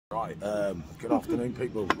Right, good afternoon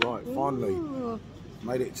people. Right, finally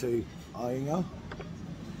made it to Ayinger.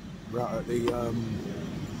 We're out at the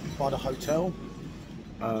by the hotel.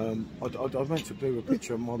 I meant to do a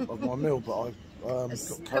picture of my meal, but I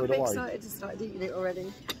got carried away. I'm excited to start eating it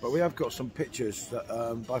already. But we have got some pictures that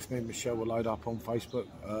both me and Michelle will load up on Facebook.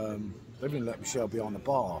 They didn't let Michelle be on the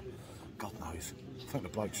bar. God knows. I think the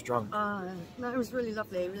bloke's drunk. No, it was really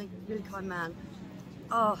lovely. Really kind man.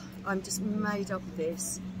 Oh, I'm just made up of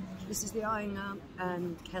this. This is the Ayinger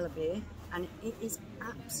and Keller beer, and it is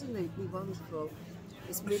absolutely wonderful.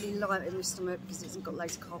 It's really light in the stomach because it hasn't got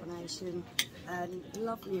loads of carbonation, and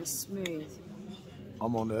lovely and smooth.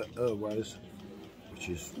 I'm on the Airways, which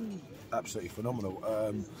is absolutely phenomenal.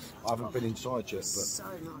 I haven't been inside yet, but so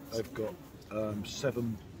nice. They've got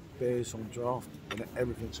 7 beers on draft, and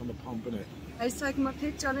everything's on the pump, isn't it? He's taking my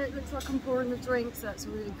picture on it. It looks like I'm pouring the drinks. That's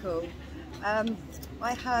really cool.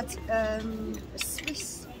 I had a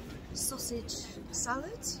Swiss sausage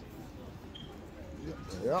salad,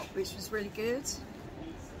 which was really good.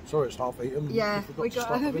 Sorry, it's half eaten. Yeah, we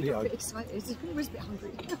got a bit excited. I was a bit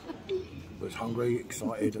hungry. I was hungry,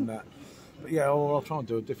 excited, and that. But yeah, I'll try and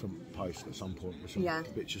do a different post at some point with some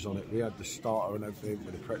pictures on it. We had the starter and everything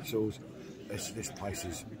with the pretzels. This place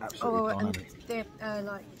is absolutely dynamic. And they're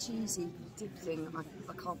like cheesy dip thing.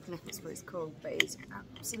 I can't pronounce what it's called, but it's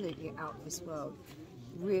absolutely out of this world.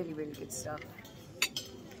 Really, really good stuff.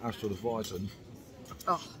 As for the Weizen,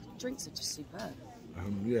 drinks are just superb.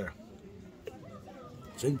 Yeah.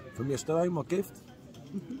 See, from yesterday, my gift.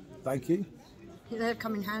 Thank you. They've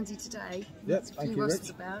come in handy today. Yep, thank you, Rich.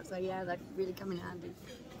 About, so yeah, they really come in handy.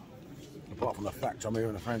 Apart from the fact I'm here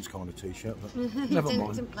in a Friends kind of t-shirt, but never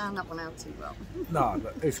mind. Didn't plan that one out too well. No,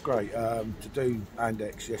 but it's great to do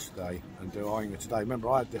Andex yesterday and do Ayinger today. Remember,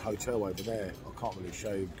 I had the hotel over there. I can't really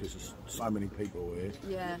show you because there's so many people here.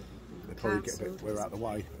 Yeah. They probably get a bit we're out of the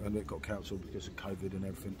way, and it got cancelled because of COVID and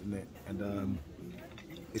everything, didn't it? And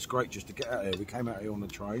it's great just to get out here. We came out here on the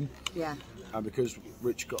train. Yeah. And because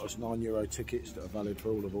Rich got us €9 tickets that are valid for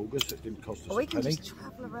all of August, it didn't cost us a penny. We can just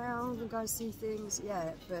travel around and go see things,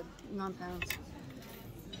 yeah, for £9.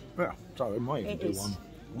 Yeah, so we might even do one.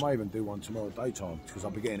 We might even do one tomorrow daytime because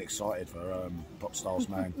I'll be getting excited for Pop Stars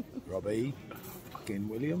man Robbie fucking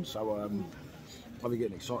Williams. So I'll be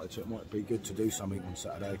getting excited. So it might be good to do something on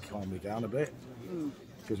Saturday, calm me down a bit.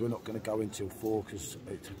 Because we're not going to go until 4 because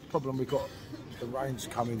it's a problem we've got. The rain's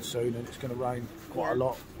coming soon and it's going to rain quite a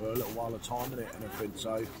lot for a little while of time, isn't it, and everything,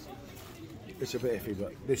 so it's a bit iffy,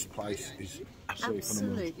 but this place is absolutely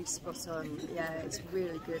phenomenal. Spot on. Yeah, it's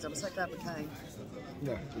really good. I'm so glad we came.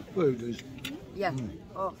 Yeah, the food is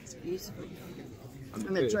oh, it's beautiful.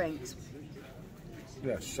 And the drinks,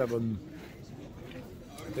 7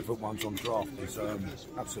 different ones on draft is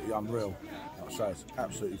absolutely unreal. Like I say, it's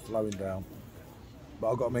absolutely flowing down.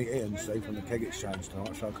 But I've got to meet Ian, see, from the keg exchange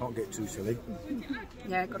tonight, so I can't get too silly.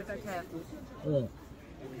 Yeah, got to go careful.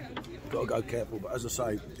 Got to go careful, but as I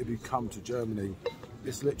say, if you come to Germany,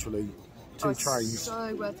 it's literally 2 trains.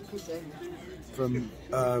 So worth a visit. From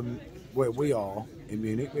where we are in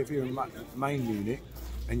Munich. If you're in main Munich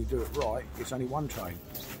and you do it right, it's only 1 train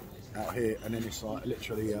out here, and then it's like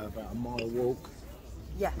literally about a mile walk.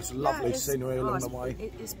 Yeah. It's lovely scenery along the way.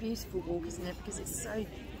 It's a beautiful walk, isn't it? Because it's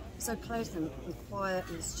so pleasant and quiet,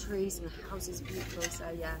 and there's trees and the houses are beautiful,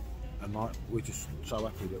 so yeah. And like, we're just so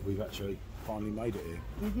happy that we've actually finally made it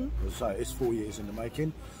here. As I say, it's 4 years in the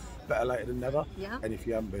making. Better later than never. Yeah. And if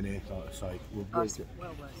you haven't been here, like I say, we'll get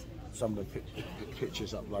well worth some of the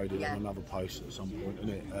pictures uploaded on another post at some point, isn't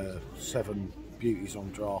it? 7 beauties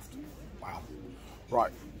on draft. Wow.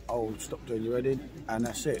 Right, I'll stop doing your editing, and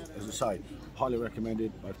that's it. As I say, highly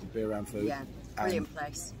recommended, both the beer and food. Yeah, brilliant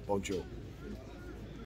place. Bonjour.